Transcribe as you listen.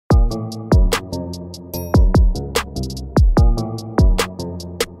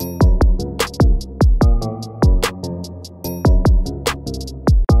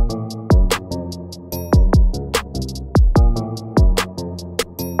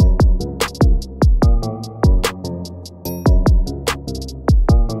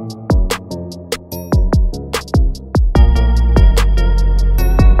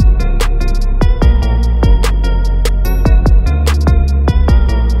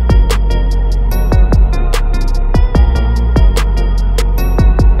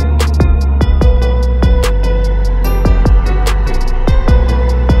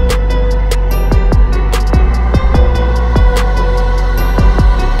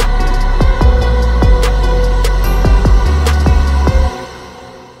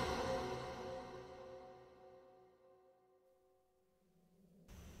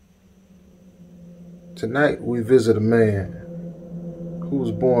Tonight we visit a man who was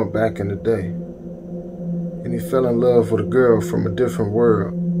born back in the day, and he fell in love with a girl from a different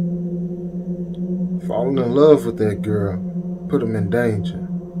world. Falling in love with that girl put him in danger,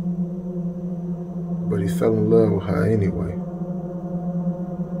 but he fell in love with her anyway.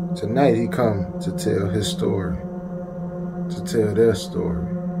 Tonight he come to tell his story, to tell their story.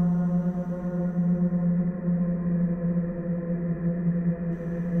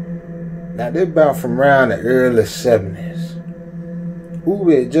 Now they're about from around the early 70s.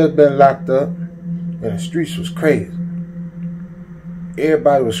 Uber had just been locked up and the streets was crazy.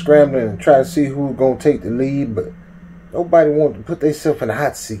 Everybody was scrambling and trying to see who was going to take the lead, but nobody wanted to put themselves in the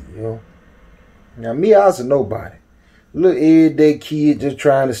hot seat, you know. Now me, I was a nobody. A little everyday kid just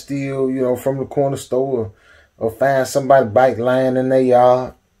trying to steal, you know, from the corner store or find somebody's bike lying in their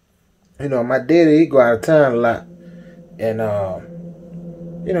yard. You know, my daddy, he go out of town a lot. And,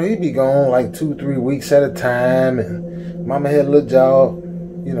 you know, he'd be gone like 2-3 weeks at a time, and mama had a little job,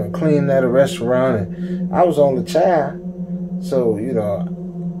 you know, cleaning at a restaurant, and I was only child, so, you know,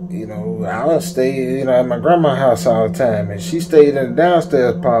 I would stay, you know, at my grandma's house all the time, and she stayed in the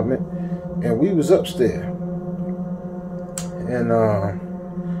downstairs apartment, and we was upstairs, and,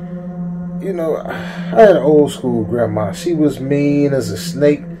 you know, I had an old school grandma. She was mean as a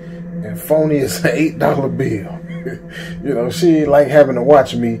snake and phony as an $8 bill. You know, she ain't like having to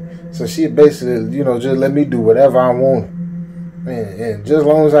watch me, so she basically, you know, just let me do whatever I wanted, and just as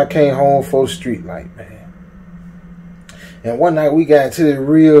long as I came home for the street light, man. And one night we got into a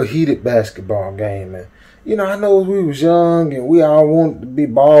real heated basketball game, and you know, I know we was young and we all wanted to be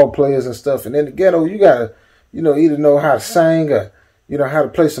ball players and stuff, and in the ghetto you gotta, you know, either know how to sing or, you know, how to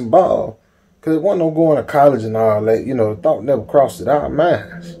play some ball, because it wasn't no going to college and all that. You know, the thought never crossed our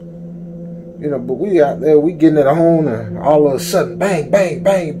minds. You know, but we out there, we getting it home, and all of a sudden, bang, bang,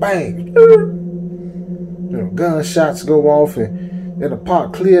 bang, bang. You know, gunshots go off, and the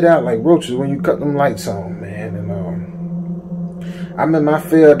park cleared out like roaches when you cut them lights on, man. And I remember I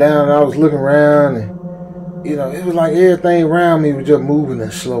fell down, and I was looking around, and, you know, it was like everything around me was just moving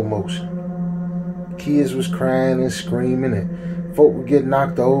in slow motion. Kids was crying and screaming, and folk would get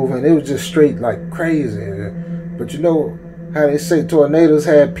knocked over, and it was just straight like crazy. But you know how they say tornadoes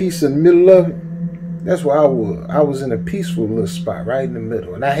had peace in the middle of it? That's where I was. I was in a peaceful little spot right in the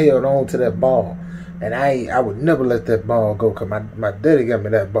middle, and I held on to that ball, and I would never let that ball go, because my daddy got me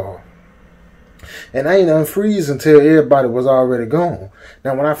that ball. And I ain't unfreeze until everybody was already gone.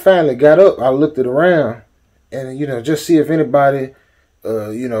 Now when I finally got up, I looked it around, and, you know, just see if anybody,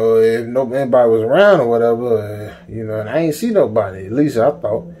 you know, if anybody was around or whatever, you know, and I ain't see nobody, at least I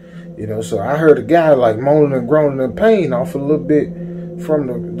thought. You know, so I heard a guy like moaning and groaning in pain off a little bit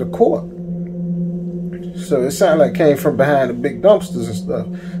from the court. So it sounded like it came from behind the big dumpsters and stuff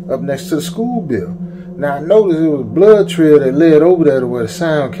up next to the school building. Now I noticed it was a blood trail that led over there to where the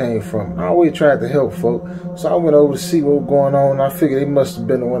sound came from. I always tried to help folk, so I went over to see what was going on. I figured they must have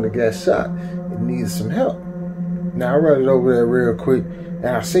been the one that got shot and needed some help. Now I ran it over there real quick, and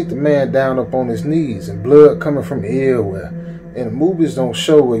I seen the man down up on his knees and blood coming from everywhere. And the movies don't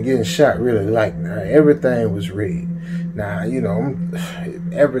show what getting shot really like. Now everything was red. Now, you know,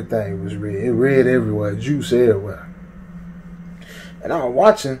 everything was red. It red everywhere, juice everywhere. And I was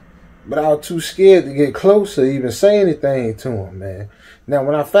watching, but I was too scared to get closer, even say anything to him, man. Now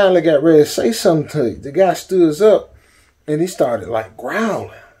when I finally got ready to say something to him, the guy stood up and he started like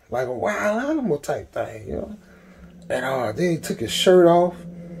growling, like a wild animal type thing, you know. And then he took his shirt off,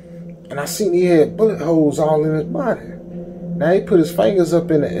 and I seen he had bullet holes all in his body. Now he put his fingers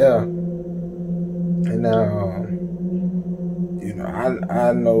up in the air, and you know,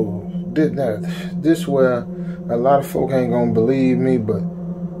 I know this where a lot of folk ain't gonna believe me, but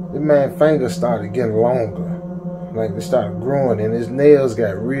the man's fingers started getting longer, like they started growing, and his nails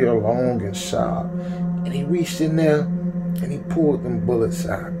got real long and sharp. And he reached in there and he pulled them bullets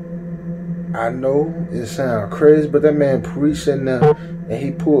out. I know it sounds crazy, but that man reached in there and he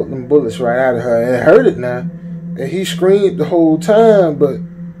pulled them bullets right out of her, and it hurted now. And he screamed the whole time, but,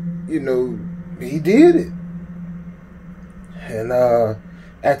 you know, he did it. And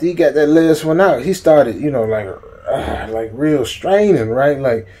after he got that last one out, he started, you know, like real straining, right?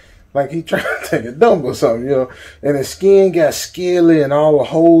 Like he tried to take a dump or something, you know. And his skin got scaly and all the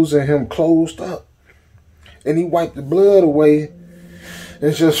holes in him closed up. And he wiped the blood away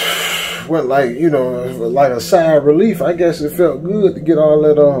and just went like, you know, like a sigh of relief. I guess it felt good to get all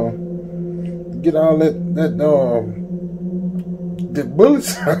that, the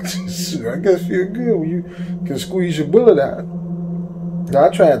bullets out. I guess feel good when you can squeeze your bullet out. Now, I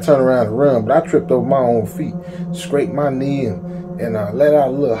tried to turn around and run, but I tripped over my own feet, scraped my knee, and let out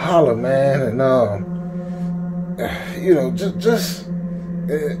a little holler, man. And you know, just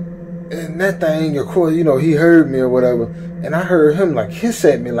and that thing, of course, you know, he heard me or whatever, and I heard him like hiss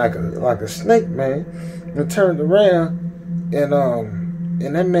at me like a snake, man, and turned around, and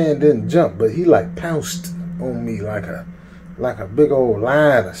that man didn't jump, but he like pounced on me like a big old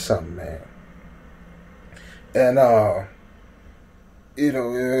lion or something, man. And you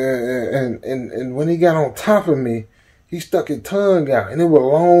know, and when he got on top of me, he stuck his tongue out, and it was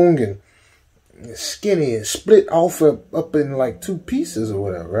long and skinny and split off up in like 2 pieces or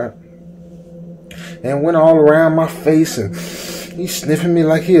whatever, right? And went all around my face, and he's sniffing me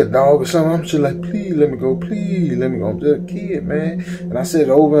like he a dog or something. I'm just like, please let me go, please let me go. I'm just a kid, man. And I said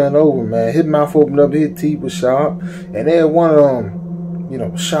over and over, man. His mouth opened up, his teeth was sharp, and they had one of them, you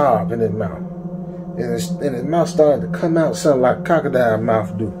know, sharp in his mouth. And his mouth started to come out something like crocodile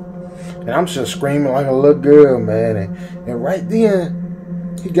mouth do. And I'm just screaming like a little girl, man. And right then,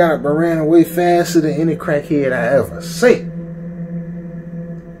 he got up and ran away faster than any crackhead I ever seen.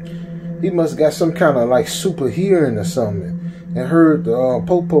 He must have got some kind of like super hearing or something and heard the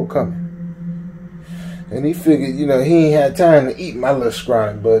po-po coming. And he figured, you know, he ain't had time to eat my little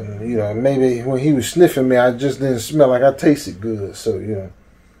scrawny button. You know, maybe when he was sniffing me, I just didn't smell like I tasted good. So, you know,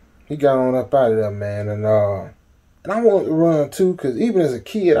 he got on up out of there, man. And I wanted to run too, because even as a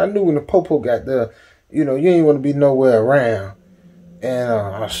kid, I knew when the po-po got there, you know, you ain't want to be nowhere around. And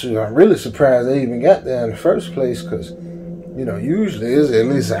I'm really surprised they even got there in the first place, because, you know, usually it's at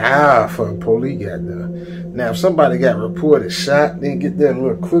least an hour for the police got there. Now, if somebody got reported shot, they get there a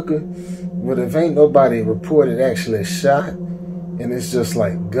little quicker. But if ain't nobody reported actually shot, and it's just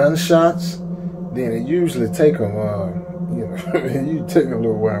like gunshots, then it usually take them, you know, you take a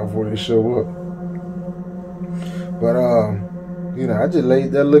little while before they show up. But, you know, I just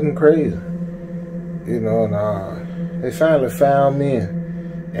laid there looking crazy. You know, and they finally found me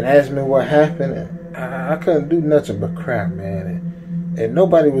and asked me what happened. And I couldn't do nothing but cry, man. And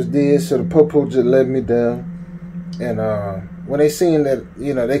nobody was dead, so the po-po just let me down. And when they seen that,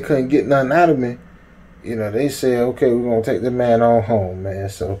 you know, they couldn't get nothing out of me, you know, they said, okay, we're going to take the man on home, man.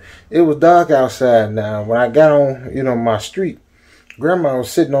 So it was dark outside now. When I got on, you know, my street, Grandma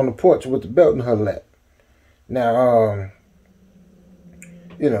was sitting on the porch with the belt in her lap. Now,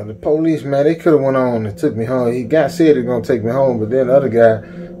 you know, the police, man, they could have went on and took me home. He said he was going to take me home, but then the other guy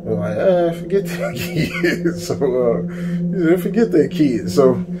was like, forget that kid. So, forget that kid.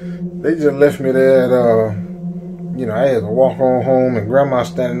 So they just left me there at, you know, I had to walk on home, and Grandma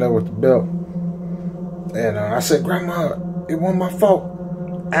standing there with the belt. And I said, Grandma, it wasn't my fault.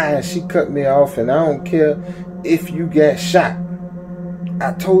 And she cut me off, and I don't care if you got shot.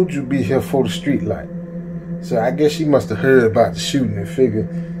 I told you be here for the street light. So I guess she must have heard about the shooting and figured,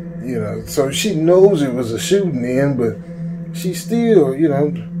 you know, so she knows it was a shooting in, but she still, you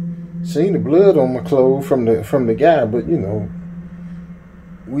know, seen the blood on my clothes from the guy, but, you know,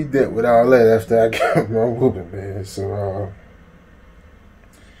 we dealt with all that after I got my whooping, man. So,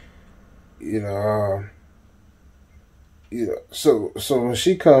 you know, so when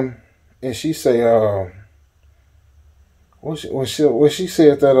she come and she say, when she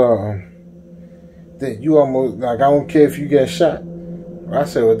said that you almost, like, I don't care if you get shot. I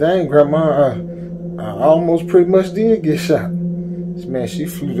said, well, dang, Grandma, I almost pretty much did get shot. Man, she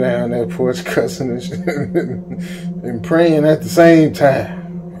flew down that porch cussing and praying at the same time.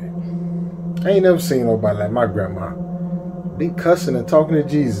 I ain't never seen nobody like my grandma. Be cussing and talking to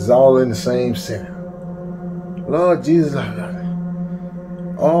Jesus all in the same sentence. Lord Jesus,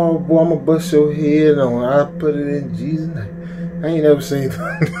 oh boy, I'm gonna bust your head on. I put it in Jesus' name. I ain't never seen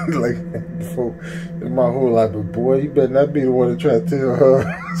like that before in my whole life, but boy, you better not be the one to try to tell her.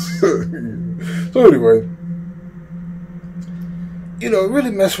 So anyway, you know, it really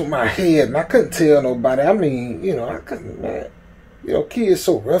messed with my head, and I couldn't tell nobody. I mean, you know, I couldn't, man. You know, kids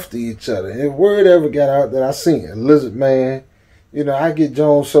so rough to each other. And if word ever got out that I seen a lizard man, you know, I get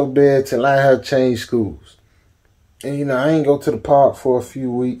Jones so bad till I have changed schools. And, you know, I ain't go to the park for a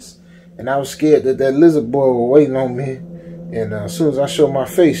few weeks, and I was scared that that lizard boy was waiting on me. And as soon as I show my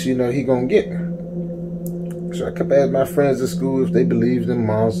face, you know, he gonna get me. So I kept asking my friends at school if they believed in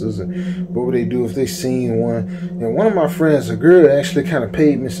monsters and what would they do if they seen one. And one of my friends, a girl, actually kind of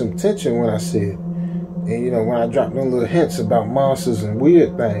paid me some attention when I said it. And, you know, when I dropped them little hints about monsters and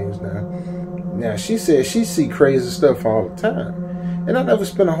weird things now she said she see crazy stuff all the time. And I never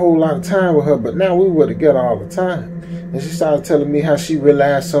spent a whole lot of time with her, but now we were together all the time. And she started telling me how she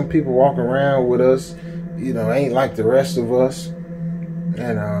realized some people walking around with us, you know, ain't like the rest of us.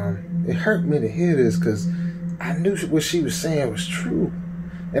 And it hurt me to hear this, because I knew what she was saying was true.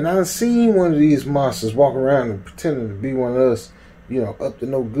 And I done seen one of these monsters walk around and pretending to be one of us, you know, up to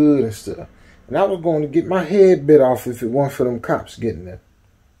no good and stuff. And I was going to get my head bit off if it weren't for them cops getting there.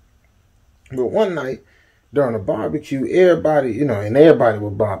 But one night, during a barbecue, everybody, and everybody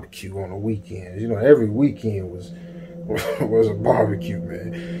would barbecue on the weekends. Every weekend was a barbecue,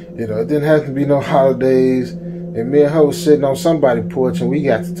 man. It didn't have to be no holidays. And me and her was sitting on somebody's porch, and we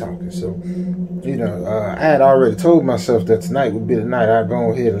got to talking. So, I had already told myself that tonight would be the night I'd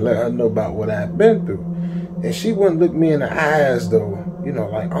go ahead and let her know about what I'd been through. And she wouldn't look me in the eyes, though,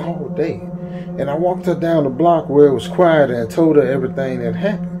 like all day. And I walked her down the block where it was quiet and told her everything that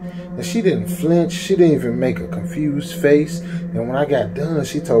happened. And she didn't flinch. She didn't even make a confused face. And when I got done,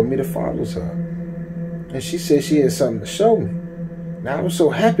 she told me to follow her. And she said she had something to show me. Now, I was so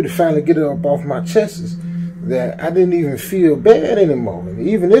happy to finally get it up off my chest that I didn't even feel bad anymore. And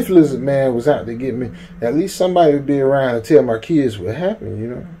even if Lizard Man was out to get me, at least somebody would be around to tell my kids what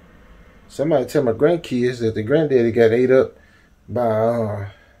happened, Somebody tell my grandkids that the granddaddy got ate up by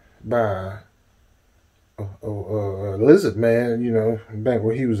a lizard man, back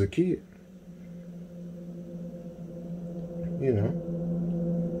when he was a kid.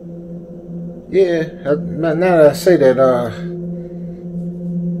 Yeah, now that I say that,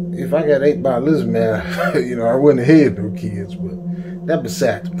 if I got ate by a lizard man, I wouldn't have had no kids, but that's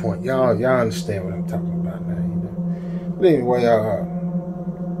beside the point. Y'all understand what I'm talking about now, But anyway,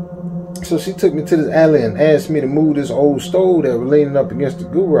 so she took me to this alley and asked me to move this old stove that was leaning up against the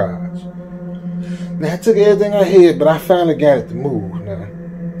garage. Now, I took everything I had, but I finally got it to move now.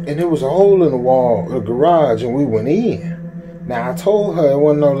 And there was a hole in the wall of the garage, and we went in. Now, I told her there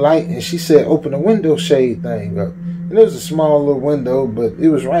wasn't no light, and she said, open the window shade thing up. And it was a small little window, but it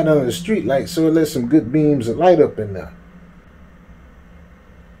was right under the street light, so it let some good beams of light up in there.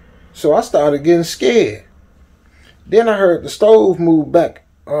 So I started getting scared. Then I heard the stove move back,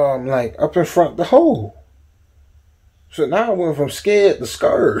 like up in front of the hole. So now I went from scared to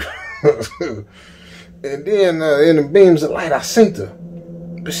scared. And then in the beams of light, I seen her.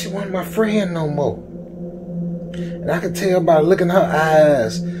 But she wasn't my friend no more. And I could tell by looking at her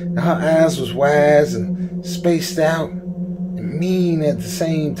eyes. And her eyes was wise and spaced out and mean at the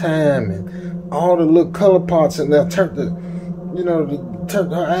same time. And all the little color parts in there turned to,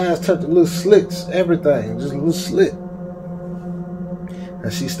 her eyes turned to little slits, everything, just a little slit.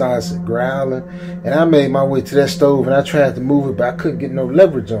 And she started growling. And I made my way to that stove and I tried to move it, but I couldn't get no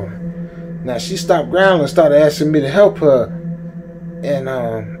leverage on it. Now she stopped growling and started asking me to help her, and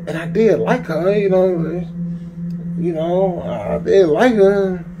I did like her, I did like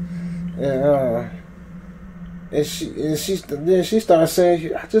her, and she started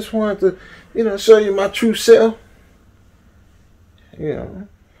saying, I just wanted to, show you my true self.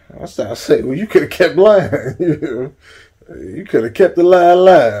 I started saying, well, you could have kept lying, you could have kept the lie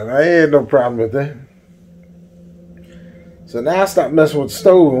alive. I had no problem with that. So now I stopped messing with the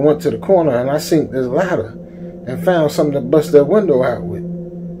stove and went to the corner and I seen this ladder and found something to bust that window out with.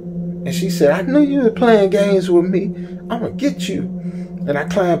 And she said, I knew you were playing games with me. I'm going to get you. And I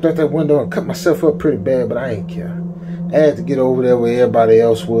climbed out that window and cut myself up pretty bad, but I ain't care. I had to get over there where everybody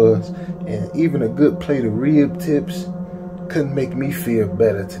else was. And even a good plate of rib tips couldn't make me feel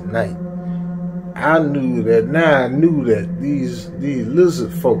better tonight. I knew that these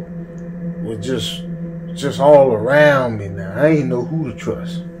lizard folk were just all around me now. I ain't know who to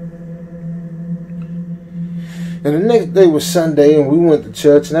trust. And the next day was Sunday, and we went to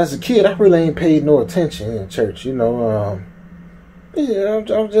church. And as a kid, I really ain't paid no attention in church, I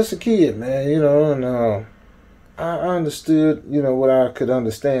was just a kid, man, and I understood, what I could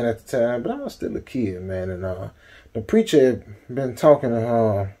understand at the time, but I was still a kid, man. And the preacher had been talking to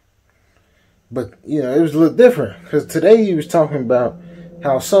her, but it was a little different because today he was talking about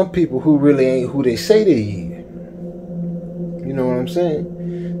how some people who really ain't who they say they is. You know what I'm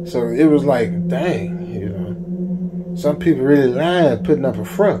saying? So it was like, dang, some people really lying, putting up a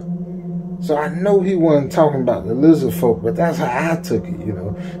front. So I know he wasn't talking about the lizard folk, but that's how I took it,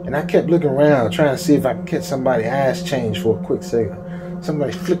 And I kept looking around, trying to see if I could catch somebody's eyes change for a quick second.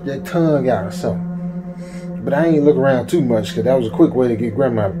 Somebody flipped their tongue out or something. But I ain't look around too much, because that was a quick way to get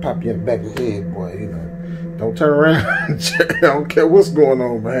grandma to pop you in the back of the head, boy, Don't turn around and check. I don't care what's going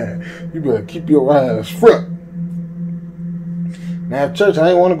on behind. You better keep your eyes front. Now at church, I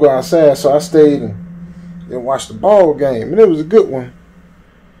didn't want to go outside, so I stayed and watched the ball game. And it was a good one.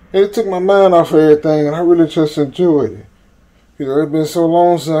 And it took my mind off of everything, and I really just enjoyed it. It's been so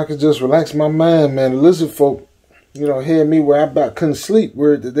long since I could just relax my mind, man. The lizard folk, had me where I about couldn't sleep,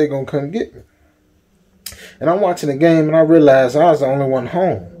 worried that they're going to come get me. And I'm watching the game, and I realized I was the only one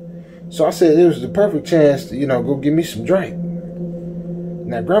home. So I said it was the perfect chance to, go get me some drink.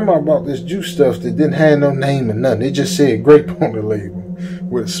 Now, Grandma bought this juice stuff that didn't have no name or nothing. It just said grape on the label.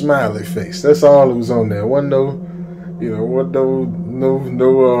 with a smiley face. That's all that was on there. Wasn't no,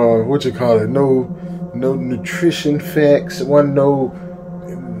 what you call it? No nutrition facts. Wasn't no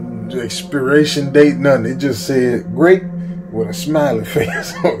expiration date. Nothing. It just said grape with a smiley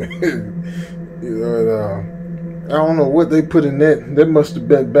face on it. I don't know what they put in that. That must have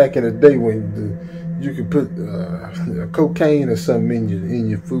been back in the day when you could put cocaine or something in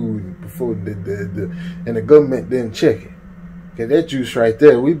your food before and the government didn't check it. Okay, that juice right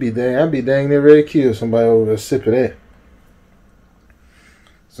there, I'd be dang near ready to kill somebody over a sip of that.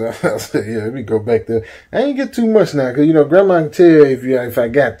 So I said, yeah, let me go back there. I ain't get too much now, cause Grandma can tell if I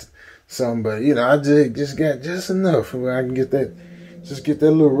got some, but I just got just enough where I can get that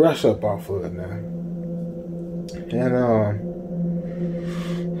little rush up off of it now. And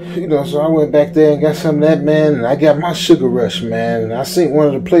so I went back there and got some of that, man, and I got my sugar rush, man. And I seen one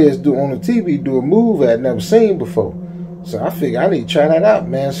of the players do on the TV do a move I'd never seen before. So I figured I need to try that out,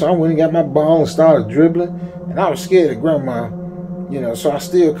 man. So I went and got my ball and started dribbling. And I was scared of Grandma, so I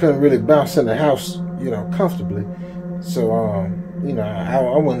still couldn't really bounce in the house, comfortably. So, I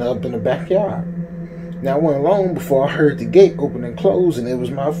went up in the backyard. Now, it wasn't long before I heard the gate open and close, and it was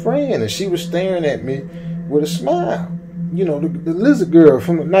my friend, and she was staring at me with a smile. The lizard girl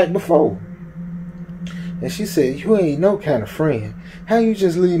from the night before. And she said, "You ain't no kind of friend. How you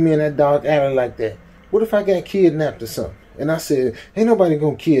just leave me in that dark alley like that? What if I got kidnapped or something?" And I said, "Ain't nobody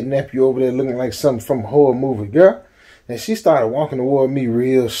gonna kidnap you over there looking like something from a horror movie, girl." And she started walking toward me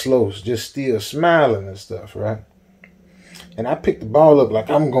real slow, just still smiling and stuff, right? And I picked the ball up like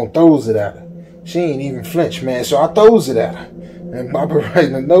I'm gonna throws it at her. She ain't even flinch, man, so I throws it at her. And Bobby right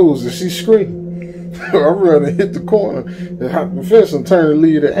in the nose, and she screamed. I run and hit the corner and hopped the fence and turned to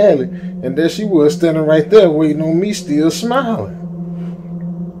leave the alley. And there she was standing right there waiting on me, still smiling.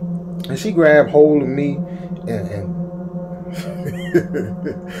 And she grabbed hold of me and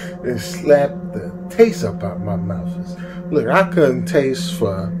and slapped the taste up out my mouth. Look, I couldn't taste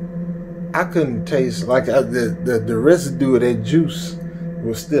like the residue of that juice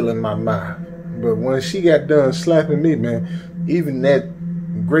was still in my mouth. But when she got done slapping me, man, even that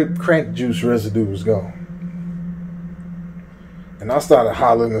grape crack juice residue was gone. And I started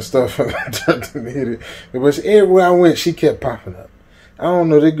hollering and stuff and I turned to hit it. But everywhere I went, she kept popping up. I don't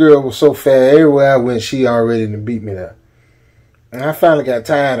know, that girl was so fast. Everywhere I went, she already done beat me there. And I finally got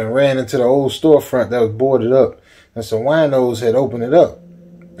tired and ran into the old storefront that was boarded up. And some winos had opened it up.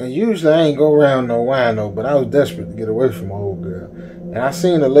 And usually I ain't go around no wino, but I was desperate to get away from my old girl. And I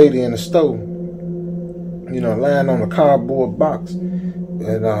seen a lady in the store, lying on a cardboard box.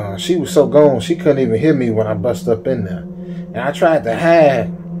 And she was so gone, she couldn't even hear me when I bust up in there. And I tried to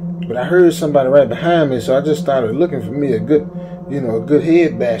hide, but I heard somebody right behind me, so I just started looking for me a good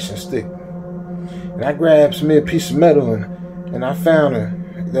head bashing stick. And I grabbed me a piece of metal, and I found her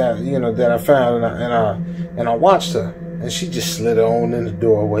and I watched her, and she just slid on in the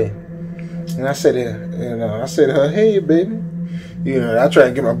doorway. And I said to her, "Hey, baby," I tried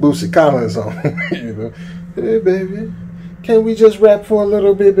to get my Bootsy Collins on, "Hey, baby, can we just rap for a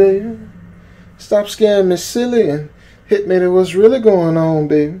little bit, baby? Stop scaring me silly and hit me to what's really going on,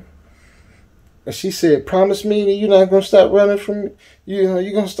 baby." And she said, "Promise me that you're not going to stop running from me. You're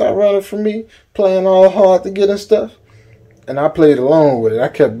going to stop running from me, playing all hard to get and stuff." And I played along with it. I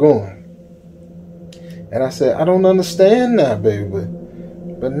kept going. And I said, "I don't understand now, baby,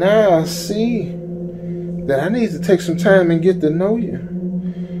 but now I see that I need to take some time and get to know you."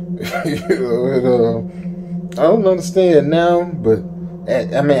 I don't understand now, but I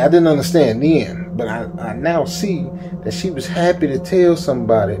didn't understand then, but I now see that she was happy to tell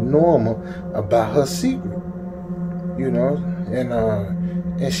somebody normal about her secret,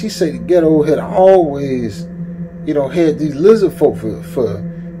 and she said the ghetto had always, had these lizard folk for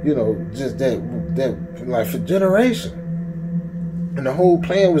just that like for generations. And the whole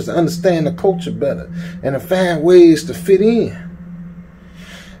plan was to understand the culture better and to find ways to fit in.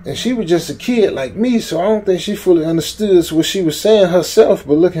 And she was just a kid like me, so I don't think she fully understood what she was saying herself.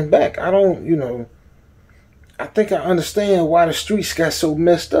 But looking back, I think I understand why the streets got so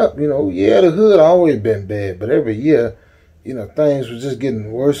messed up. Yeah, the hood always been bad, but every year, things were just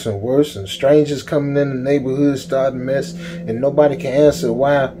getting worse and worse, and strangers coming in the neighborhood starting to mess, and nobody can answer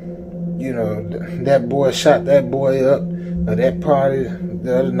why, that boy shot that boy up, or that party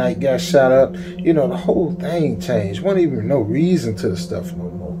the other night got shot up. The whole thing changed. Wasn't even no reason to the stuff no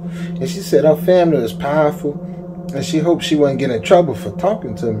more. And she said her family is powerful, and she hoped she wouldn't get in trouble for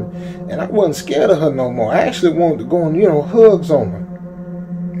talking to me. And I wasn't scared of her no more. I actually wanted to go and, hugs on her.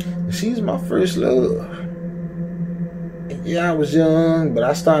 And she's my first love. And yeah, I was young, but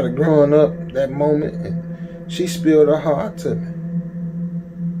I started growing up that moment, and she spilled her heart to me.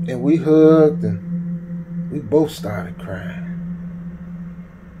 And we hugged and we both started crying.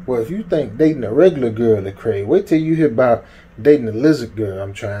 Well, if you think dating a regular girl is crazy, wait till you hear about dating a lizard girl.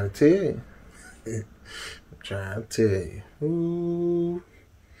 I'm trying to tell you. I'm trying to tell you. Ooh.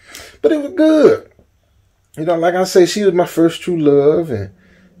 But it was good. You know, like I say, she was my first true love, and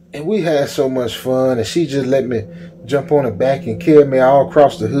we had so much fun, and she just let me jump on her back and carry me all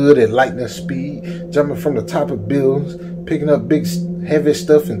across the hood at lightning speed, jumping from the top of buildings, picking up big heavy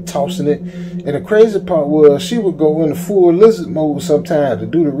stuff and tossing it. And the crazy part was she would go into full lizard mode sometimes to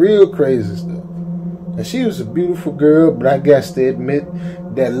do the real crazy stuff. And she was a beautiful girl, but I got to admit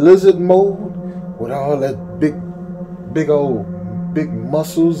that lizard mode with all that big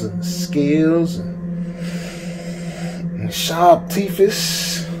muscles and scales and sharp teeth,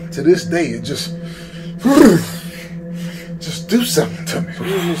 to this day it just do something to me.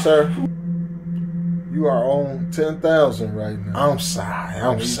 Excuse me, sir. You are on 10,000 right now. I'm sorry.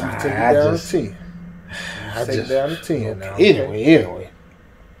 Take it down to 10. I take it down to 10 okay. Now.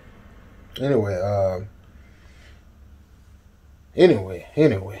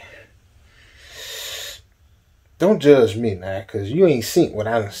 Anyway. Don't judge me now, cause you ain't seen what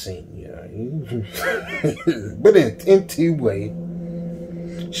I done seen, you know. But in two-way,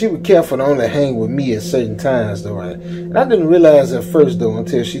 she was careful to only hang with me at certain times, though. And I didn't realize at first, though,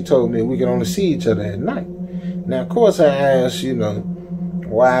 until she told me we could only see each other at night. Now, of course, I asked, you know,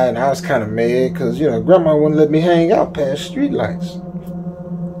 why, and I was kind of mad, because, you know, Grandma wouldn't let me hang out past street lights.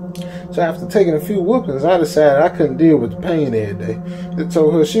 So after taking a few whoopings, I decided I couldn't deal with the pain every day. I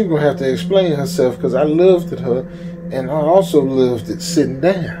told her she was going to have to explain herself, because I loved her, and I also loved it sitting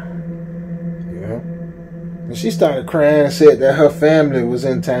down. And she started crying and said that her family was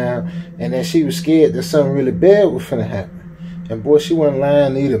in town and that she was scared that something really bad was finna happen. And boy, she wasn't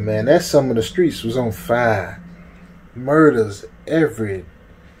lying either, man. That some of the streets was on fire. Murders It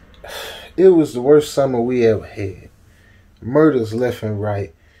was the worst summer we ever had. Murders left and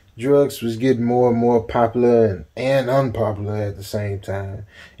right. Drugs was getting more and more popular and unpopular at the same time.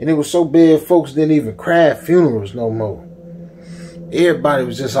 And it was so bad folks didn't even cry at funerals no more. Everybody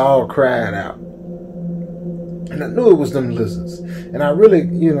was just all cried out. And I knew it was them lizards. And I really,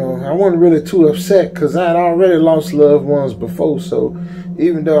 you know, I wasn't really too upset because I had already lost loved ones before. So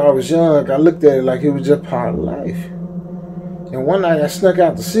even though I was young, I looked at it like it was just part of life. And one night I snuck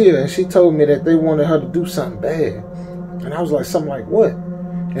out to see her and she told me that they wanted her to do something bad. And I was like, something like what?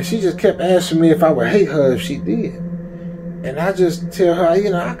 And she just kept asking me if I would hate her if she did. And I just tell her,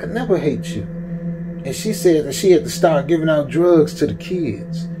 you know, I could never hate you. And she said that she had to start giving out drugs to the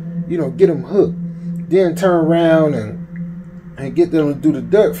kids. You know, get them hooked. Then turn around and get them to do the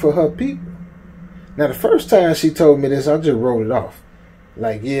dirt for her people. Now, the first time she told me this, I just wrote it off.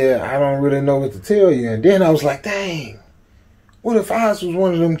 Like, yeah, I don't really know what to tell you. And then I was like, dang, what if I was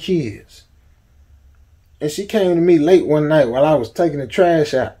one of them kids? And she came to me late one night while I was taking the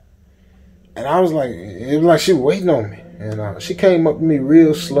trash out. And I was like, it was like she was waiting on me. And she came up to me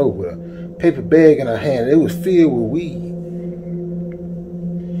real slow with a paper bag in her hand. It was filled with weed.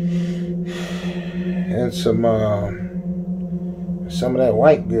 And some of that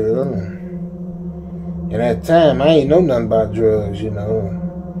white girl. And at the time, I ain't know nothing about drugs, you know.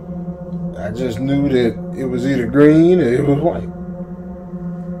 I just knew that it was either green or it was white.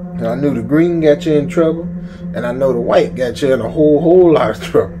 And I knew the green got you in trouble, and I know the white got you in a whole lot of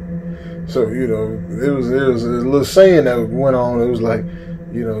trouble. So, you know, it was a little saying that went on. It was like,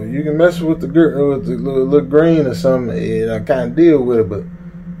 you know, you can mess with the little green or something, and I kind of deal with it, but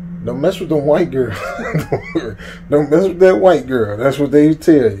don't mess with the white girl. Don't mess with that white girl. That's what they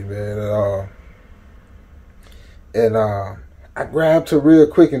tell you, man. And I grabbed her real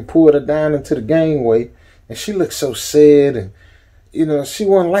quick and pulled her down into the gangway. And she looked so sad. And, you know, she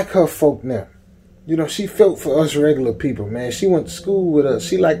wasn't like her folk now. You know, she felt for us regular people, man. She went to school with us.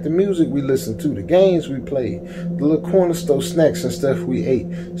 She liked the music we listened to, the games we played, the little corner store snacks and stuff we ate.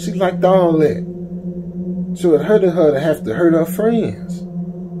 She liked all that. So it hurted her to have to hurt her friends.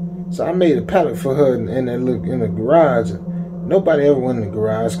 So I made a pallet for her in the garage. And nobody ever went in the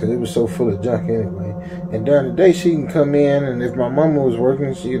garage because it was so full of junk anyway. And during the day, she can come in, and if my mama was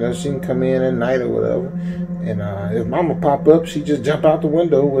working, she can come in at night or whatever. And if mama pop up, she just jump out the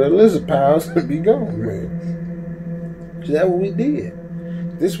window with her lizard powers and be gone, man. So that's what we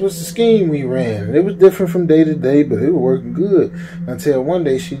did. This was the scheme we ran. And it was different from day to day, but it was working good. Until one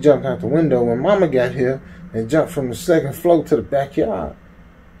day, she jumped out the window when mama got here and jumped from the second floor to the backyard.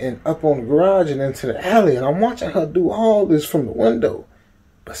 And up on the garage and into the alley. And I'm watching her do all this from the window.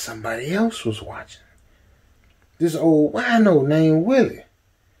 But somebody else was watching. This old wino named Willie.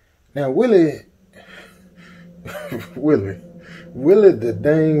 Now, Willie Willie the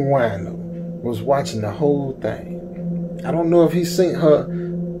dang wino was watching the whole thing. I don't know if he seen her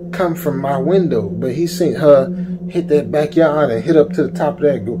come from my window, but he seen her hit that backyard and hit up to the top of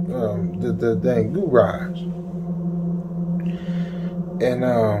that the dang garage. And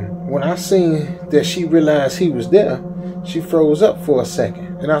when I seen that she realized he was there, she froze up for a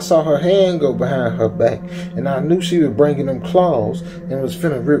second. And I saw her hand go behind her back. And I knew she was bringing them claws and was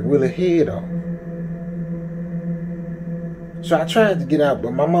finna rip Willie's head off. So I tried to get out,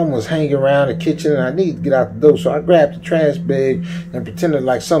 but my mom was hanging around the kitchen and I needed to get out the door. So I grabbed the trash bag and pretended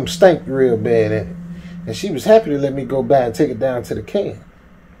like something stank real bad in it. And she was happy to let me go by and take it down to the can.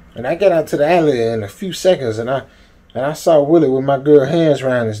 And I got out to the alley in a few seconds and I saw Willie with my girl hands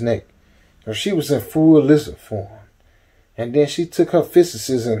around his neck. And she was in full lizard form. And then she took her fists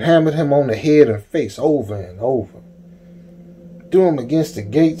and hammered him on the head and face over and over. Threw him against the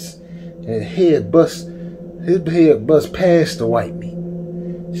gates and his head bust past the white meat.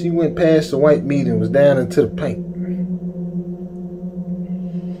 She went past the white meat and was down into the paint.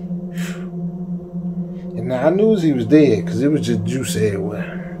 And now I knew he was dead because it was just juice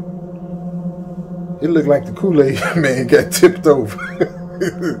everywhere. It looked like the Kool-Aid man got tipped over.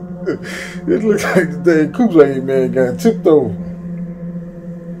 It looked like the dang Kool-Aid man got tipped over.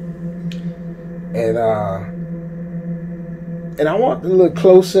 And I walked a little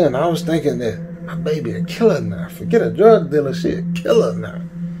closer and I was thinking that my baby a killer now. Forget a drug dealer, she a killer now.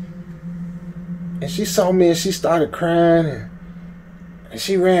 And she saw me and she started crying and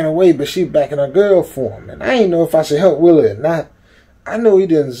she ran away, but she backing her girl for him. And I didn't know if I should help Willie or not. I know he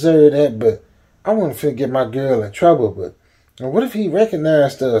didn't deserve that, but I wasn't finna get my girl in trouble. But what if he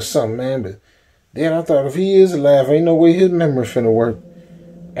recognized her or something, man? But then I thought if he is alive, ain't no way his memory finna work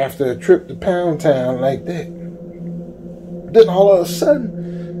after a trip to Pound Town like that. Then all of a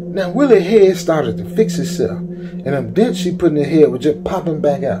sudden, now Willie's head started to fix itself. And them dents she put in his head were just popping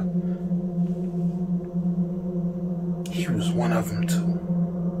back out. He was one of them too.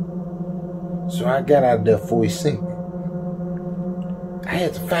 So I got out there before he seen me. I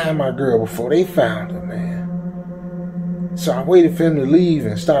had to find my girl before they found her, man. So I waited for him to leave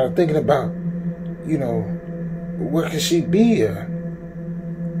and started thinking about, you know, where could she be?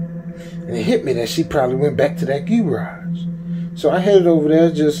 And it hit me that she probably went back to that garage. So I headed over there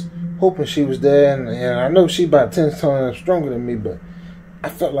just hoping she was there. And I know she about 10 times stronger than me, but I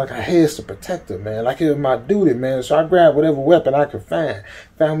felt like I had to protect her, man. Like it was my duty, man. So I grabbed whatever weapon I could find.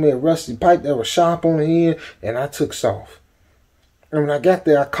 Found me a rusty pipe that was sharp on the end, and I took off. And when I got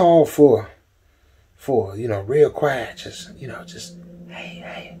there, I called for, you know, real quiet, just,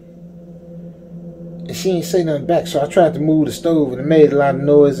 hey. And she ain't say nothing back, so I tried to move the stove, and it made a lot of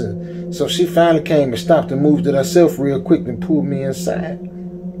noise, and so she finally came and stopped and moved it herself real quick and pulled me inside.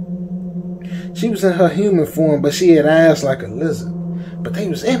 She was in her human form, but she had eyes like a lizard. But they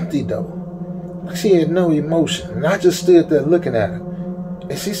was empty, though. Like she had no emotion, and I just stood there looking at her.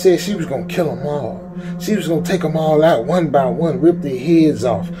 And she said she was going to kill them all. She was going to take them all out one by one, rip their heads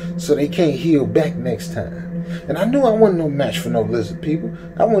off so they can't heal back next time. And I knew I wasn't no match for no lizard people.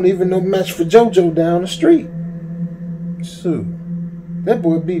 I wasn't even no match for JoJo down the street. So, that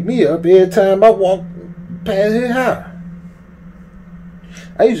boy beat me up every time I walked past his house.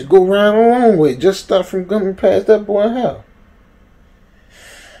 I used to go around a long way just stop from coming past that boy's house.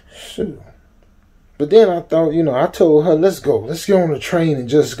 Shoot. But then I thought, I told her, let's go. Let's get on the train and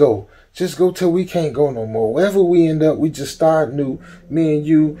just go. Just go till we can't go no more. Wherever we end up, we just start new. Me and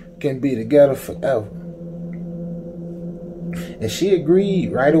you can be together forever. And she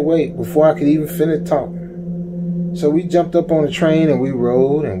agreed right away before I could even finish talking. So we jumped up on the train and we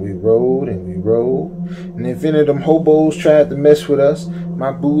rode and we rode and we rode. And if any of them hobos tried to mess with us,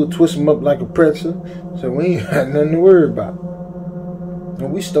 my boo would twist them up like a pretzel. So we ain't had nothing to worry about.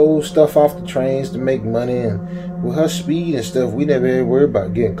 And we stole stuff off the trains to make money, and with her speed and stuff, we never had to worry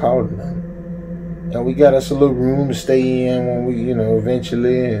about getting caught or nothing. And we got us a little room to stay in when we,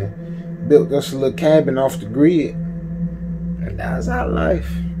 eventually, and built us a little cabin off the grid. And that was our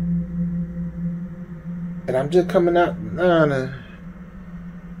life. And I'm just coming out now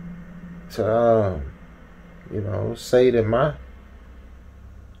to say that my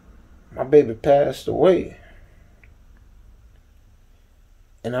baby passed away.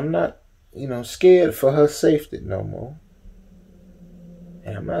 And I'm not, scared for her safety no more.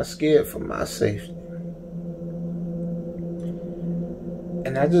 And I'm not scared for my safety.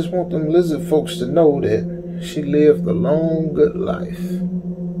 And I just want them lizard folks to know that she lived a long, good life.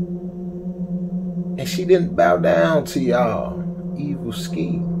 And she didn't bow down to y'all evil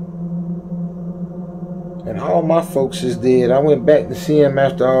scheme. And all my folks is dead. I went back to see him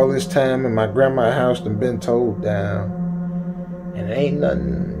after all this time, and my grandma's house done been towed down. And it ain't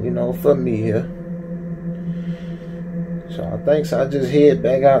nothing, you know, for me here. So I think I just head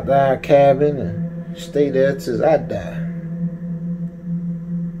back out to our cabin and stay there till I die.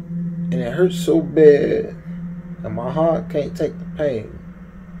 And it hurts so bad, and my heart can't take the pain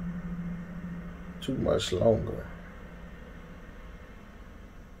too much longer.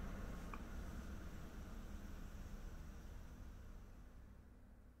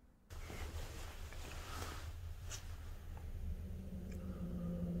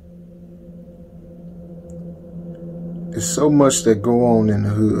 There's so much that go on in the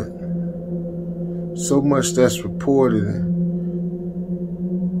hood. So much that's reported and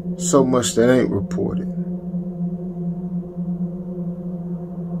so much that ain't reported.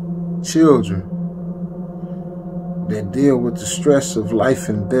 Children that deal with the stress of life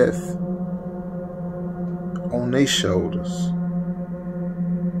and death on their shoulders.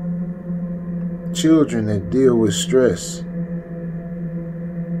 Children that deal with stress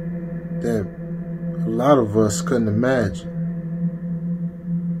that a lot of us couldn't imagine.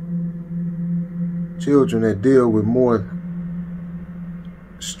 Children that deal with more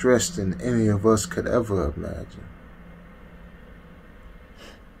stress than any of us could ever imagine.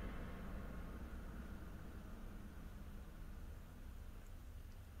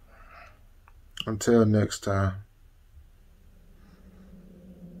 Until next time.